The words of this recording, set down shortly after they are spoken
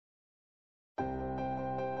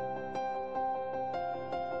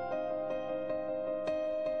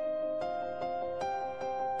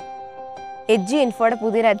എഡ്ജു ഇൻഫോയുടെ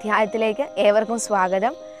പുതിയൊരു അധ്യായത്തിലേക്ക് ഏവർക്കും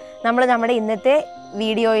സ്വാഗതം. നമ്മുടെ ഇന്നത്തെ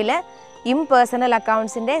വീഡിയോയിൽ ഇംപേഴ്സണൽ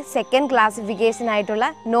അക്കൗണ്ട്സിൻ്റെ സെക്കൻഡ് ക്ലാസിഫിക്കേഷൻ ആയിട്ടുള്ള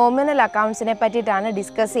നോമിനൽ അക്കൗണ്ട്സിനെ പറ്റിയിട്ടാണ്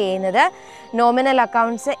ഡിസ്കസ് ചെയ്യുന്നത്. നോമിനൽ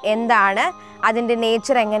അക്കൗണ്ട്സ് എന്താണ്, അതിൻ്റെ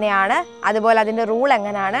നേച്ചർ എങ്ങനെയാണ്, അതുപോലെ അതിൻ്റെ റൂൾ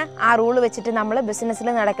എങ്ങനെയാണ്, ആ റൂൾ വെച്ചിട്ട് നമ്മൾ ബിസിനസ്സിൽ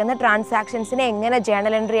നടക്കുന്ന ട്രാൻസാക്ഷൻസിനെ എങ്ങനെ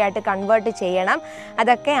ജേണൽ എൻട്രി ആയിട്ട് കൺവേർട്ട് ചെയ്യണം,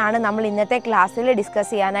 അതൊക്കെയാണ് നമ്മൾ ഇന്നത്തെ ക്ലാസ്സിൽ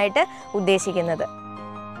ഡിസ്കസ് ചെയ്യാനായിട്ട് ഉദ്ദേശിക്കുന്നത്.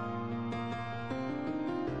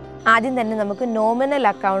 ആദ്യം തന്നെ നമുക്ക് നോമിനൽ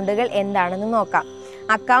അക്കൗണ്ടുകൾ എന്താണെന്ന് നോക്കാം.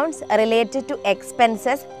 Accounts related to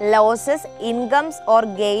expenses, losses, incomes or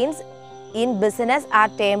gains in business R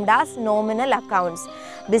termed as nominal accounts.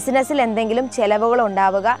 ബിസിനസ്സിൽ എന്തെങ്കിലും ചെലവുകൾ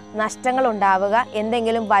ഉണ്ടാവുക, നഷ്ടങ്ങൾ ഉണ്ടാവുക,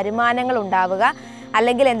 എന്തെങ്കിലും വരുമാനങ്ങൾ ഉണ്ടാവുക,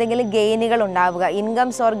 അല്ലെങ്കിൽ എന്തെങ്കിലും ഗെയിനുകൾ ഉണ്ടാവുക,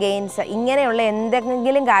 ഇൻകംസ് ഓർ ഗെയിൻസ്, ഇങ്ങനെയുള്ള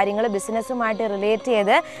എന്തെങ്കിലും കാര്യങ്ങൾ ബിസിനസ്സുമായിട്ട് റിലേറ്റ്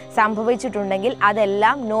ചെയ്ത് സംഭവിച്ചിട്ടുണ്ടെങ്കിൽ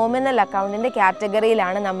അതെല്ലാം നോമിനൽ അക്കൗണ്ടിൻ്റെ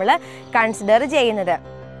കാറ്റഗറിയിലാണ് നമ്മൾ കൺസിഡർ ചെയ്യുന്നത്.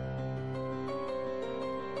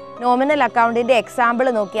 നോമിനൽ അക്കൗണ്ടിൻ്റെ എക്സാമ്പിൾ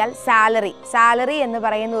നോക്കിയാൽ സാലറി എന്ന്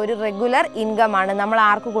പറയുന്ന ഒരു റെഗുലർ ഇൻകം ആണ്. നമ്മൾ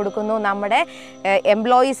ആർക്ക് കൊടുക്കുന്നു? നമ്മുടെ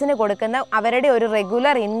എംപ്ലോയീസിന് കൊടുക്കുന്ന അവരുടെ ഒരു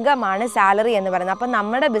റെഗുലർ ഇൻകം ആണ് സാലറി എന്ന് പറയുന്നത്. അപ്പം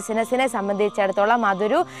നമ്മുടെ ബിസിനസ്സിനെ സംബന്ധിച്ചിടത്തോളം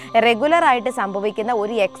അതൊരു റെഗുലറായിട്ട് സംഭവിക്കുന്ന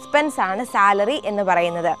ഒരു എക്സ്പെൻസ് ആണ് സാലറി എന്ന്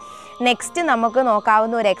പറയുന്നത്. നെക്സ്റ്റ് നമുക്ക്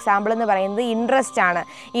നോക്കാവുന്ന ഒരു എക്സാമ്പിൾ എന്ന് പറയുന്നത് ഇൻട്രസ്റ്റ് ആണ്.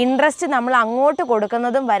 ഇൻട്രസ്റ്റ് നമ്മൾ അങ്ങോട്ട്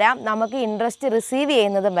കൊടുക്കുന്നതും വരാം, നമുക്ക് ഇൻട്രസ്റ്റ് റിസീവ്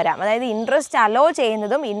ചെയ്യുന്നതും വരാം. അതായത് ഇൻട്രസ്റ്റ് അലോ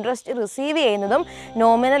ചെയ്യുന്നതും ഇൻട്രസ്റ്റ് റിസീവ് ചെയ്യുന്നതും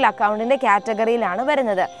നോമിനൽ അക്കൗണ്ടിൻ്റെ കാറ്റഗറിയിലാണ്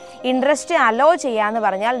വരുന്നത്. ഇൻട്രസ്റ്റ് അലോ ചെയ്യാന്ന്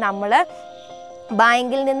പറഞ്ഞാൽ നമ്മൾ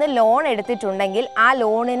ബാങ്കിൽ നിന്ന് ലോൺ എടുത്തിട്ടുണ്ടെങ്കിൽ ആ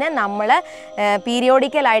ലോണിന് നമ്മൾ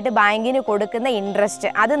പീരിയോഡിക്കലായിട്ട് ബാങ്കിന് കൊടുക്കുന്ന ഇൻട്രസ്റ്റ്,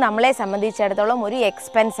 അത് നമ്മളെ സംബന്ധിച്ചിടത്തോളം ഒരു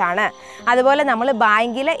എക്സ്പെൻസ് ആണ്. അതുപോലെ നമ്മൾ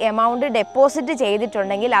ബാങ്കിൽ എമൗണ്ട് ഡെപ്പോസിറ്റ്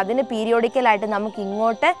ചെയ്തിട്ടുണ്ടെങ്കിൽ അതിന് പീരിയോഡിക്കലായിട്ട് നമുക്ക്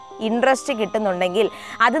ഇങ്ങോട്ട് ഇൻട്രസ്റ്റ് കിട്ടുന്നുണ്ടെങ്കിൽ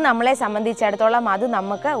അത് നമ്മളെ സംബന്ധിച്ചിടത്തോളം അത്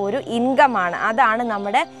നമുക്ക് ഒരു ഇൻകം ആണ്. അതാണ്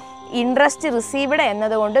നമ്മുടെ ഇൻട്രസ്റ്റ് റിസീവ്ഡ്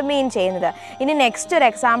എന്നതുകൊണ്ട് മീൻ ചെയ്യുന്നത്. ഇനി നെക്സ്റ്റ് ഒരു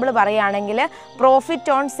എക്സാമ്പിൾ പറയുകയാണെങ്കിൽ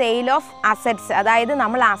profit on sale of assets, അതായത്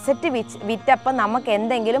നമ്മൾ അസറ്റ് വിറ്റപ്പം നമുക്ക്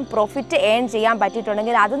എന്തെങ്കിലും പ്രോഫിറ്റ് ഏൺ ചെയ്യാൻ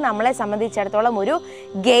പറ്റിയിട്ടുണ്ടെങ്കിൽ അത് നമ്മളെ സംബന്ധിച്ചിടത്തോളം ഒരു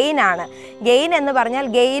ഗെയിൻ ആണ്. ഗെയിൻ എന്ന് പറഞ്ഞാൽ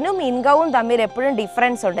ഗെയിനും ഇൻകവും തമ്മിൽ എപ്പോഴും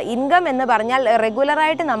ഡിഫറൻസ് ഉണ്ട്. ഇൻകം എന്ന് പറഞ്ഞാൽ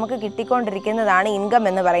റെഗുലറായിട്ട് നമുക്ക് കിട്ടിക്കൊണ്ടിരിക്കുന്നതാണ് ഇൻകം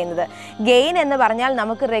എന്ന് പറയുന്നത്. ഗെയിൻ എന്ന് പറഞ്ഞാൽ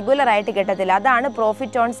നമുക്ക് റെഗുലറായിട്ട് കിട്ടത്തില്ല. അതാണ്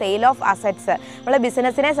profit on sale of assets. നമ്മളെ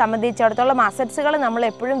ബിസിനസ്സിനെ സംബന്ധിച്ചിടത്തോളം അസറ്റ്സുകൾ നമ്മൾ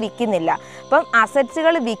എപ്പോഴും വിൽക്കുന്നില്ല. അപ്പം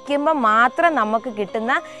അസറ്റ്സുകൾ വിൽക്കുമ്പോൾ മാത്രം നമുക്ക്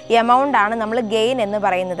കിട്ടുന്ന എമൗണ്ട് ആണ് നമ്മൾ ഗെയിൻ എന്ന്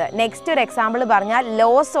പറയുന്നത്. നെക്സ്റ്റ് ഒരു എക്സാമ്പിൾ പറഞ്ഞാൽ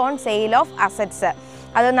loss on sale of assets.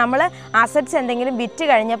 അത് നമ്മൾ അസറ്റ്സ് എന്തെങ്കിലും വിറ്റ്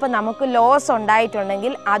കഴിഞ്ഞപ്പോൾ നമുക്ക് ലോസ്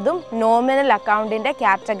ഉണ്ടായിട്ടുണ്ടെങ്കിൽ അതും നോമിനൽ അക്കൗണ്ടിൻ്റെ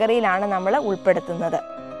കാറ്റഗറിയിലാണ് നമ്മൾ ഉൾപ്പെടുത്തുന്നത്.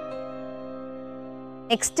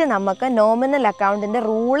 നെക്സ്റ്റ് നമുക്ക് നോമിനൽ അക്കൗണ്ടിൻ്റെ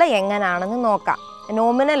റൂള് എങ്ങനെയാണെന്ന് നോക്കാം.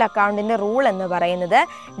 നോമിനൽ അക്കൗണ്ടിൻ്റെ റൂൾ എന്ന് പറയുന്നത്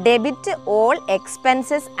debit all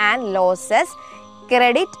expenses and losses,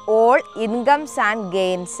 credit all incomes and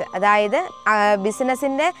gains. അതായത്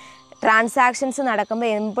ബിസിനസ്സിൻ്റെ ട്രാൻസാക്ഷൻസ് നടക്കുമ്പോൾ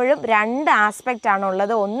എപ്പോഴും രണ്ട് ആസ്പെക്റ്റ്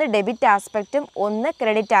ആണുള്ളത്. ഒന്ന് ഡെബിറ്റ് ആസ്പെക്റ്റും ഒന്ന്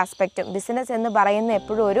ക്രെഡിറ്റ് ആസ്പെക്റ്റും. ബിസിനസ് എന്ന് പറയുന്ന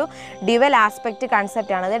എപ്പോഴും ഒരു ഡ്യുവൽ ആസ്പെക്റ്റ്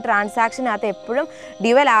കൺസെപ്റ്റാണ്. അത് ട്രാൻസാക്ഷനകത്ത് എപ്പോഴും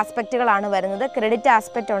ഡ്യുവൽ ആസ്പെക്റ്റുകളാണ് വരുന്നത്. ക്രെഡിറ്റ്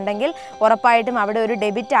ആസ്പെക്റ്റ് ഉണ്ടെങ്കിൽ ഉറപ്പായിട്ടും അവിടെ ഒരു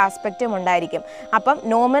ഡെബിറ്റ് ആസ്പെക്റ്റും ഉണ്ടായിരിക്കും. അപ്പം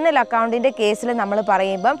നോമിനൽ അക്കൗണ്ടിൻ്റെ കേസിൽ നമ്മൾ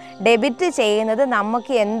പറയുമ്പം ഡെബിറ്റ് ചെയ്യുന്നത്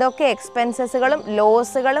നമുക്ക് എന്തൊക്കെ എക്സ്പെൻസസുകളും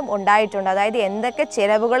ലോസുകളും ഉണ്ടായിട്ടുണ്ട്, അതായത് എന്തൊക്കെ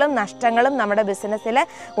ചിലവുകളും നഷ്ടങ്ങളും നമ്മുടെ ബിസിനസ്സിൽ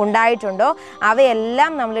ഉണ്ടായിട്ടുണ്ടോ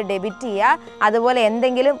അവയെല്ലാം നമ്മൾ ഡെബിറ്റ് ചെയ്യുക. അതുപോലെ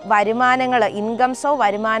എന്തെങ്കിലും വരുമാനങ്ങൾ, ഇൻകംസോ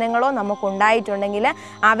വരുമാനങ്ങളോ നമുക്കുണ്ടായിട്ടുണ്ടെങ്കിൽ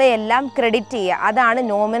അവയെല്ലാം ക്രെഡിറ്റ് ചെയ്യുക. അതാണ്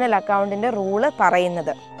നോമിനൽ അക്കൗണ്ടിൻ്റെ റൂള്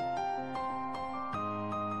പറയുന്നത്.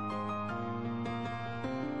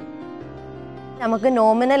 നമുക്ക്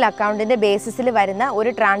നോമിനൽ അക്കൗണ്ടിൻ്റെ ബേസിസിൽ വരുന്ന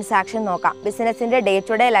ഒരു ട്രാൻസാക്ഷൻ നോക്കാം. ബിസിനസ്സിൻ്റെ ഡേ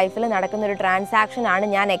ടു ഡേ ലൈഫിൽ നടക്കുന്ന ഒരു ട്രാൻസാക്ഷൻ ആണ്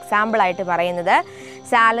ഞാൻ എക്സാമ്പിളായിട്ട് പറയുന്നത്.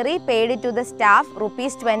 Salary paid to the staff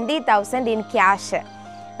 ₹20,000 in cash.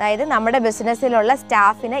 അതായത് നമ്മുടെ ബിസിനസ്സിലുള്ള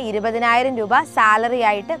സ്റ്റാഫിന് 20,000 രൂപ സാലറി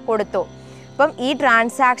ആയിട്ട് കൊടുത്തു. അപ്പം ഈ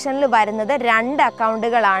ട്രാൻസാക്ഷനിൽ വരുന്നത് രണ്ട്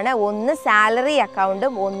അക്കൗണ്ടുകളാണ്. ഒന്ന് സാലറി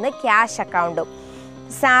അക്കൗണ്ടും ഒന്ന് ക്യാഷ് അക്കൗണ്ടും.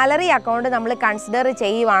 സാലറി അക്കൗണ്ട് നമ്മൾ കൺസിഡർ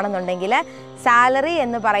ചെയ്യുവാണെന്നുണ്ടെങ്കിൽ സാലറി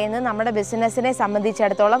എന്ന് പറയുന്നത് നമ്മുടെ ബിസിനസ്സിനെ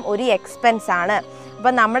സംബന്ധിച്ചിടത്തോളം ഒരു എക്സ്പെൻസ് ആണ്.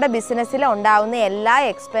 അപ്പം നമ്മുടെ ബിസിനസ്സിൽ ഉണ്ടാകുന്ന എല്ലാ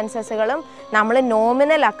എക്സ്പെൻസസുകളും നമ്മൾ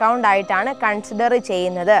നോമിനൽ അക്കൗണ്ട് ആയിട്ടാണ് കൺസിഡർ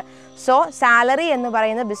ചെയ്യുന്നത്. സോ സാലറി എന്ന്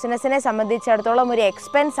പറയുന്ന ബിസിനസ്സിനെ സംബന്ധിച്ചിടത്തോളം ഒരു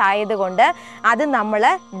എക്സ്പെൻസ് ആയതുകൊണ്ട് അത് നമ്മൾ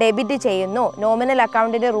ഡെബിറ്റ് ചെയ്യുന്നു. നോമിനൽ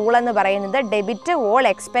അക്കൗണ്ടിൻ്റെ റൂൾ എന്ന് പറയുന്നത് debit all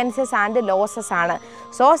expenses and losses ആണ്.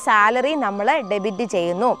 സോ സാലറി നമ്മൾ ഡെബിറ്റ്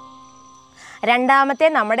ചെയ്യുന്നു. രണ്ടാമത്തെ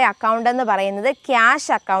നമ്മുടെ അക്കൗണ്ട് എന്ന് പറയുന്നത്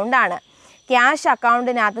ക്യാഷ് അക്കൗണ്ട് ആണ്. ക്യാഷ്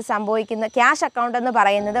അക്കൗണ്ടിനകത്ത് സംഭവിക്കുന്ന ക്യാഷ് അക്കൗണ്ട് എന്ന്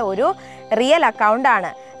പറയുന്നത് ഒരു റിയൽ അക്കൗണ്ടാണ്.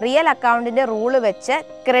 റിയൽ അക്കൗണ്ടിൻ്റെ റൂള് വെച്ച്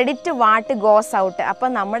ക്രെഡിറ്റ് വാട്ട് ഗോസ് ഔട്ട്. അപ്പം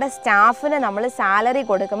നമ്മുടെ സ്റ്റാഫിന് നമ്മൾ സാലറി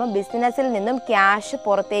കൊടുക്കുമ്പോൾ ബിസിനസ്സിൽ നിന്നും ക്യാഷ്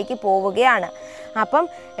പുറത്തേക്ക് പോവുകയാണ്. അപ്പം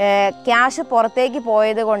ക്യാഷ് പുറത്തേക്ക്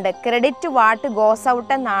പോയത് കൊണ്ട് ക്രെഡിറ്റ് വാട്ട് ഗോസ്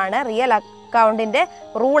ഔട്ട് എന്നാണ് റിയൽ അക്കൗണ്ടിൻ്റെ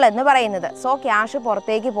റൂൾ എന്ന് പറയുന്നത്. സോ ക്യാഷ്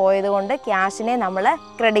പുറത്തേക്ക് പോയത് കൊണ്ട് ക്യാഷിനെ നമ്മൾ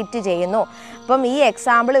ക്രെഡിറ്റ് ചെയ്യുന്നു. അപ്പം ഈ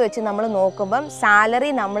എക്സാമ്പിൾ വെച്ച് നമ്മൾ നോക്കുമ്പം സാലറി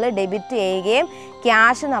നമ്മൾ ഡെബിറ്റ് ചെയ്യുകയും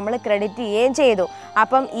ക്യാഷ് നമ്മൾ ക്രെഡിറ്റ് ചെയ്യുകയും ചെയ്തു.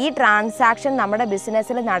 അപ്പം ഈ ട്രാൻസാക്ഷൻ നമ്മുടെ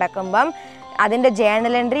ബിസിനസ്സിൽ നടക്കുമ്പം അതിൻ്റെ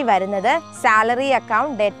ജേണൽ എൻട്രി വരുന്നത് salary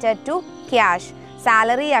account ഡെറ്റഡ് to cash.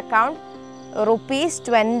 Salary account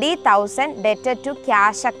 ₹20,000 ഡെറ്റഡ് to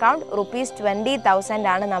cash account ₹20,000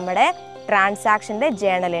 ആണ് നമ്മുടെ ട്രാൻസാക്ഷൻ്റെ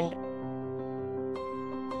ജേണൽ എൻട്രി.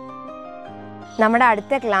 നമ്മുടെ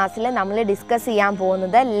അടുത്ത ക്ലാസ്സിൽ നമ്മൾ ഡിസ്കസ് ചെയ്യാൻ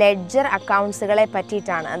പോകുന്നത് ലെഡ്ജർ അക്കൗണ്ട്സുകളെ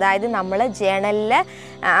പറ്റിയിട്ടാണ്. അതായത് നമ്മൾ ജേണലിൽ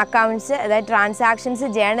അക്കൗണ്ട്സ്, അതായത് ട്രാൻസാക്ഷൻസ്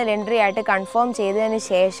ജേണൽ എൻട്രി ആയിട്ട് കൺഫേം ചെയ്തതിന്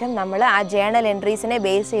ശേഷം നമ്മൾ ആ ജേണൽ എൻട്രീസിനെ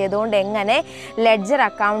ബേസ് ചെയ്തുകൊണ്ട് എങ്ങനെ ലെഡ്ജർ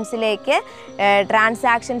അക്കൗണ്ട്സിലേക്ക്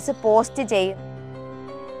ട്രാൻസാക്ഷൻസ് പോസ്റ്റ് ചെയ്യും.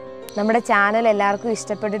 നമ്മുടെ ചാനൽ എല്ലാവർക്കും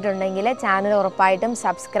ഇഷ്ടപ്പെട്ടിട്ടുണ്ടെങ്കിൽ ചാനൽ ഉറപ്പായിട്ടും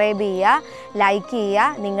സബ്സ്ക്രൈബ് ചെയ്യുക, ലൈക്ക്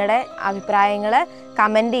ചെയ്യുക, നിങ്ങളുടെ അഭിപ്രായങ്ങൾ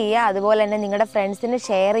കമൻറ്റ് ചെയ്യുക, അതുപോലെ തന്നെ നിങ്ങളുടെ ഫ്രണ്ട്സിന്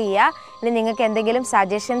ഷെയർ ചെയ്യുക. ഇനി നിങ്ങൾക്ക് എന്തെങ്കിലും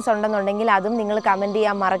സജഷൻസ് ഉണ്ടെന്നുണ്ടെങ്കിൽ അതും നിങ്ങൾ കമൻറ്റ്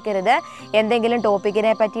ചെയ്യാൻ മറക്കരുത്. എന്തെങ്കിലും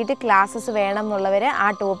ടോപ്പിക്കിനെ പറ്റിയിട്ട് ക്ലാസ്സസ് വേണം എന്നുള്ളവർ ആ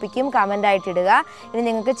ടോപ്പിക്കും കമൻ്റായിട്ടിടുക. ഇനി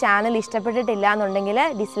നിങ്ങൾക്ക് ചാനൽ ഇഷ്ടപ്പെട്ടിട്ടില്ല എന്നുണ്ടെങ്കിൽ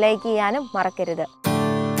ഡിസ്ലൈക്ക് ചെയ്യാനും മറക്കരുത്.